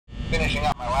finishing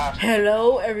up my last.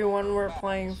 Hello everyone, we're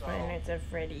playing Five Nights at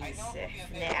Freddy's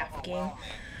Fnaf game.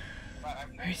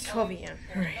 It's 12 PM.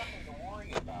 Right.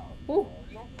 Ooh.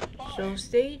 Show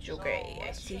stage? Okay,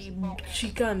 I see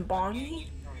Chica and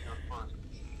Bonnie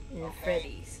and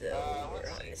Freddy, so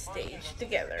we're on the stage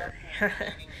together.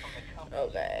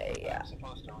 Okay, yeah.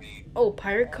 Oh,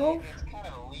 Pirate Cove?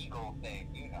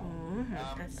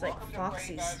 That's like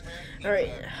Foxy's.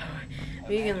 Alright,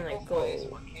 we can like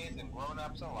go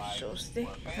show stage.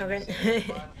 Okay.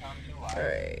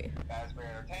 Alright.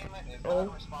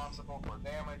 Oh.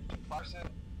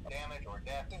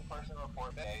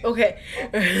 Okay.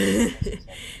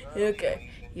 Okay.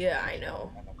 Yeah, I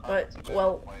know. But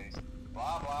well,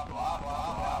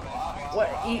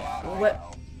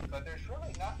 what? But there's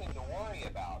really nothing to worry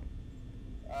about.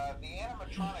 The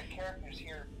animatronic characters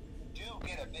here do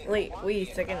get a bit. Wait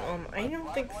a second. I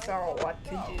don't think so. What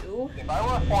to do? If I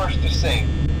were forced to sing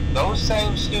those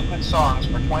same stupid songs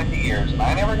for 20 years and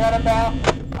I never got a bath,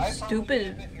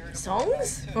 stupid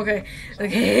songs? Okay.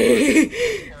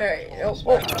 Okay. Alright. Oh.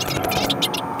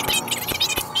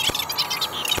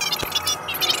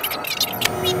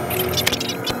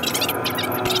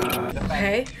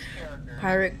 Okay.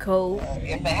 Pirate Cove.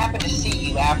 If they happen to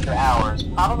see you after hours,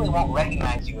 probably won't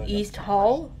recognize you. East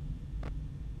Hall.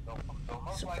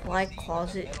 Supply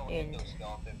closet and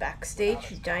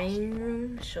backstage, dining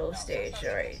room, show stage.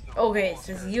 Alright. Okay, it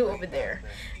says you over there.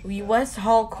 West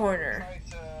Hall corner.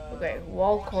 Okay,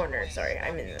 wall corner. Sorry,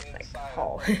 I'm in the like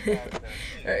hall.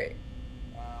 Alright.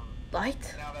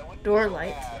 Light? Door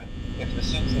light. If the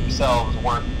suits themselves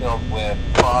weren't filled with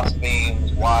cross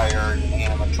beams, wires, and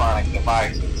animatronic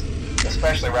devices,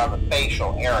 especially around the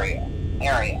facial area.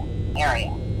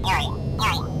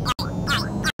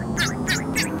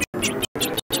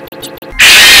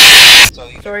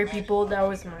 Sorry people, that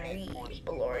was my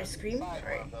Ballora scream.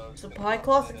 Alright, supply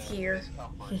closet here.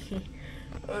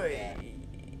 Alright.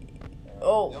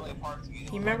 Oh,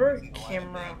 you remember?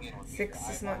 Camera 6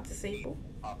 is not disabled.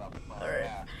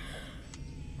 Alright.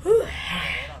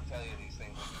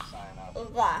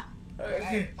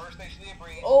 Okay.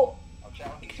 Oh,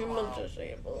 camera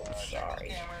disabled.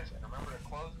 Sorry.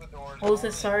 Oh, it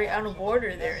says sorry out of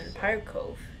order there in Pirate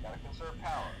Cove.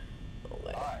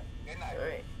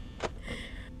 Alright.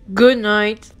 Good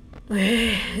night.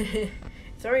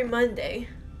 It's already Monday.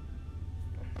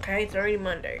 Okay, it's already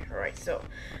Monday. Alright, so,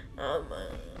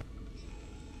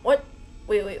 what?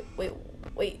 Wait.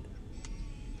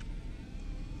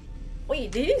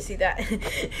 Wait, did you see that?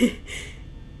 Did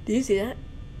you see that?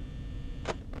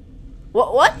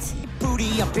 What?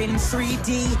 Booty up in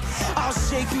 3D. I'll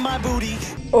shake my booty.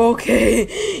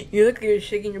 Okay, you look like you're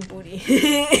shaking your booty.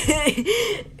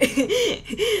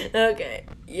 Okay,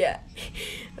 yeah.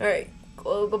 Alright,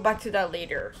 we'll go back to that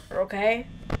later, okay?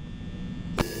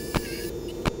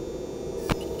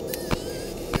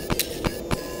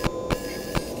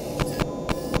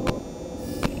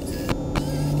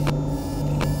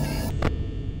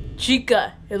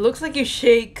 Chica, it looks like you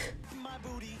shake.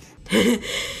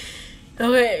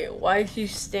 Okay, why is she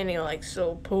standing like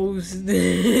so posed?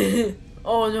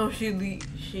 Oh no, she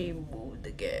moved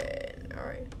again.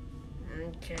 Alright.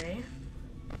 Okay.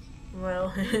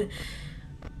 Well, yeah,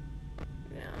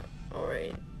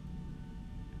 alright.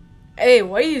 Hey,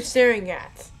 what are you staring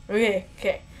at?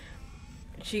 Okay.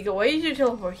 Chica, why did you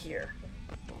teleport here?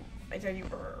 I thought you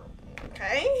were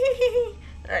okay.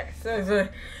 Alright, so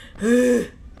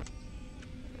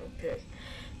okay.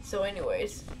 So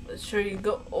anyways, let's show you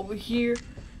go over here.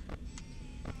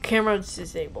 Camera's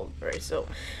disabled, right? So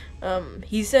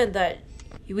he said that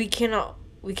we can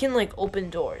like open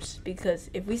doors, because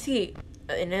if we see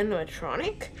an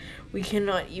animatronic, we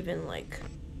cannot even like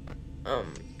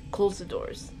close the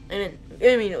doors. And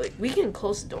I mean, like, we can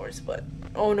close the doors, but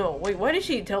oh no, wait, why did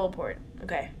she teleport?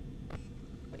 Okay,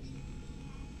 wait.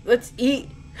 Let's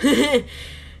eat.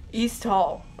 East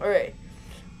Hall. Alright.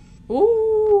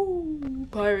 Ooh,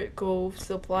 Pirate Cove,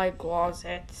 supply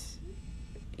closet,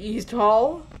 East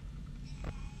Hall.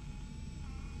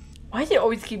 Why does it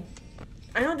always keep?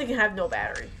 I don't think it have no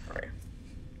battery.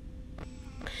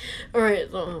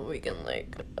 Alright, so we can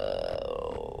like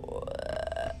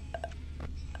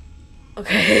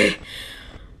okay.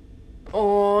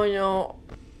 Oh no,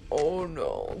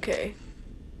 okay.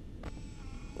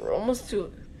 We're almost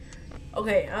to.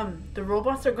 Okay, the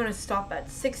robots are gonna stop at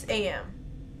 6 AM.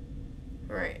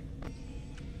 Right.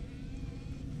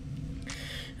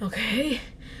 Okay.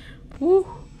 Woo.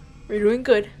 We're doing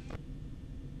good.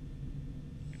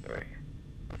 Alright.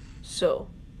 So.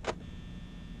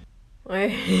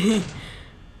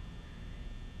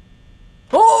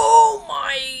 Oh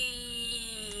my!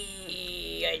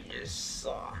 I just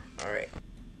saw. Alright.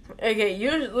 Okay,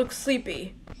 you look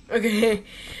sleepy. Okay.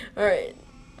 Alright.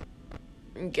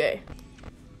 Okay.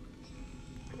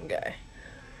 Okay.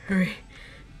 Alright.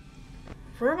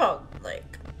 We're about,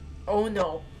 like... Oh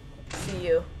no. See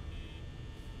you.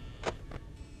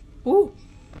 Ooh.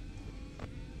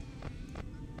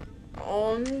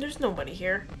 There's nobody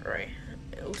here. Alright.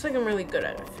 It looks like I'm really good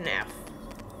at Fnaf.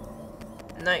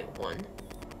 Night 1.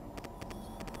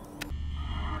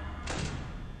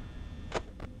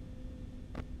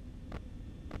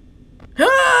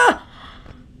 Ah!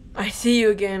 I see you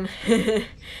again.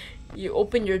 You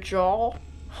open your jaw.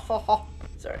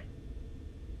 Sorry.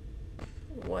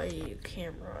 Why are you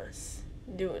cameras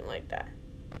doing like that?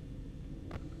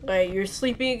 Alright, you're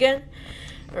sleeping again?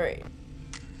 Alright.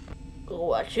 Go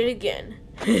watch it again.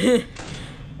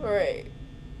 Alright.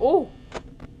 Oh!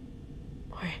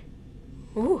 Alright.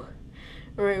 Ooh.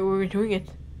 Alright, we're doing it.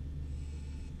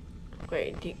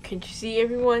 Wait, can you see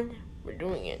everyone? We're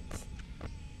doing it.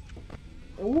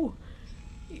 Ooh.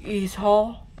 East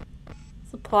Hall.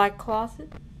 Supply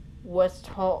closet. West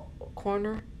Hall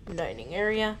corner. Dining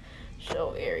area.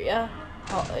 Show area.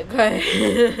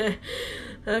 Okay.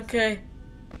 Okay.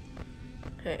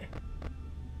 Okay.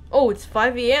 Oh, it's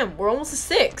 5 a.m. We're almost to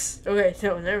 6. Okay,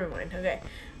 so never mind. Okay.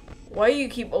 Why do you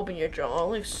keep opening your jaw? It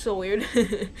looks so weird.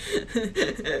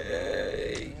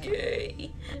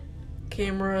 Okay.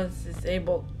 Cameras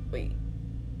disabled. Wait.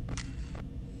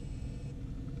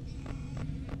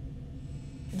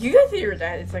 You guys hear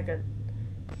that? It's like a...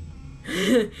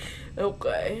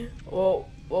 Okay. Whoa,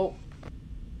 whoa.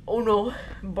 Oh no.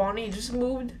 Bonnie just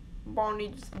moved. Bonnie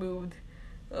just moved.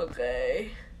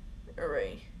 Okay.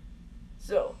 Alright.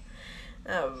 So,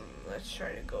 let's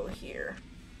try to go here.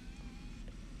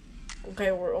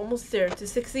 Okay, we're almost there to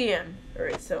 6 a.m.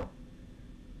 Alright, so.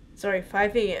 Sorry,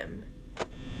 5 a.m.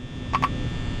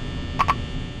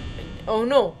 Oh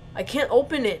no, I can't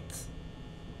open it.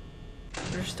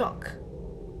 We're stuck.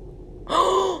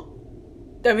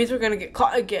 That means we're gonna get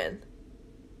caught again.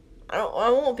 I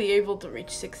won't be able to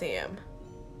reach 6 a.m.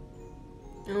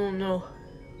 Oh no.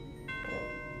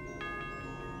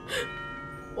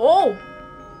 Oh!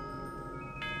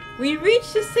 We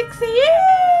reached the 6 a.m.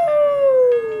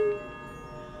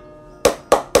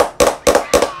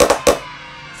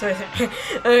 Sorry.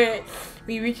 Okay,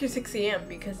 we reached the 6 a.m.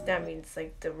 because that means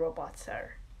like the robots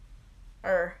are.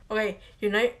 Okay,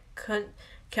 your night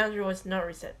counter was not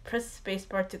reset. Press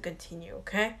spacebar to continue.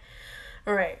 Okay.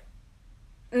 All right.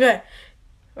 Okay.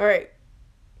 All right.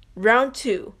 Round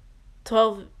 2,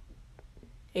 12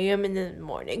 a.m. in the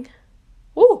morning.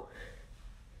 Woo!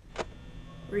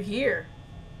 We're here.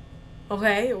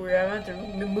 Okay, we're about to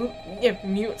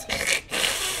mute.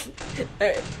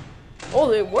 Alright.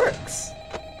 Oh, it works.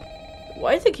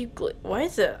 Why does it keep why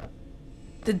is the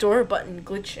door button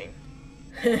glitching?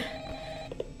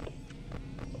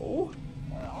 Oh.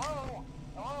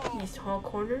 East Hall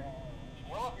corner.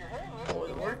 Oh,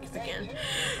 it works again.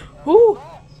 Woo!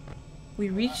 We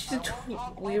reached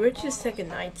the second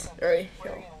night. Alright,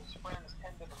 so.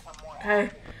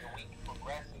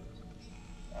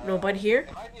 Nobody here?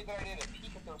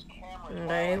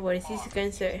 Okay, what is he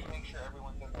gonna say?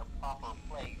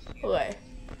 Okay.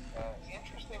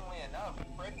 Interestingly enough,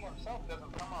 Freddy himself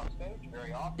doesn't come on stage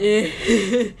very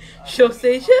often. Show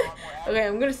station? Okay,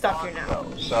 I'm gonna stop here now.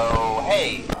 So,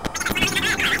 hey.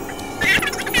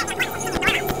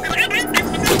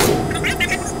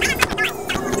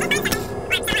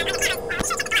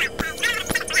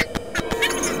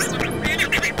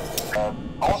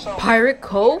 Pirate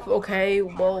Cove? Okay,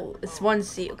 well, it's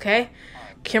 1C, okay?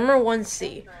 Camera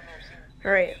 1C.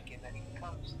 Alright.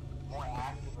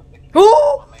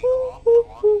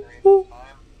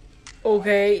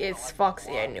 Okay, it's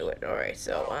Foxy, I knew it. Alright,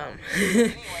 so,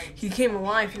 he came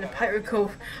alive in the Pirate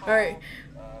Cove. Alright.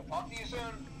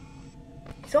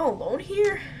 He's all alone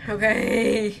here?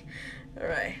 Okay.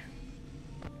 Alright.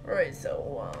 Alright,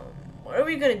 so, what are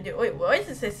we gonna do? Wait, why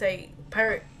does it say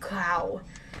Pirate Cow?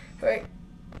 Alright.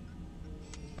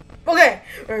 Okay.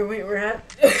 Alright, wait, we're at.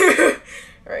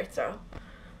 Alright, so.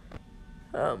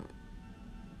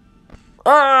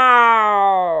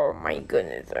 Oh my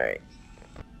goodness. Alright.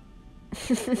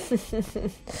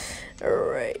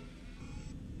 Alright.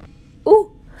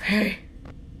 Ooh. Hey.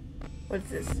 What's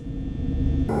this?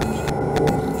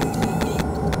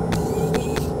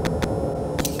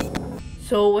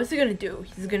 So what's he gonna do?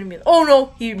 He's gonna be. Oh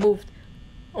no, he moved.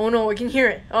 Oh no, I can hear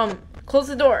it. Close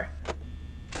the door.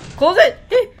 Close it.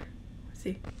 Hey. Let's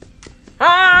see.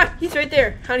 Ah, he's right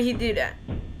there. How did he do that?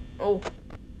 Oh,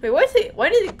 wait. Why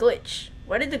did it glitch?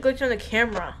 Why did it glitch on the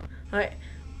camera? Alright.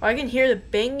 Oh, I can hear the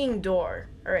banging door.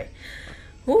 Alright.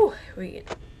 Ooh.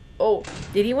 Oh,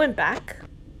 did he went back?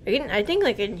 I think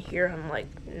like I can hear him like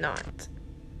not.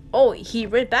 Oh, he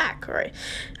went back. All right.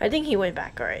 I think he went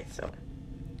back. All right. So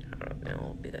I don't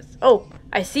know because. Oh,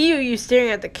 I see you. You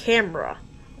staring at the camera.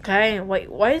 Okay.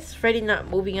 Wait. Why is Freddy not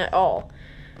moving at all?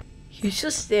 He's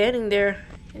just standing there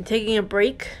and taking a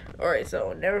break. All right.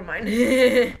 So never mind.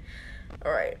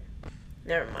 All right.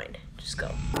 Never mind. Just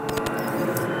go.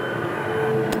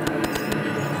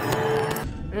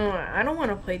 No, I don't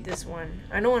want to play this one.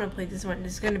 I don't want to play this one.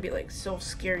 It's going to be like so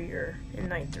scarier in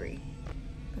night 3.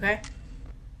 Okay?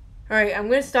 Alright, I'm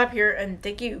going to stop here and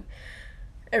thank you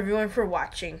everyone for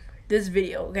watching this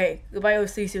video. Okay, goodbye. I'll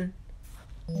see you soon.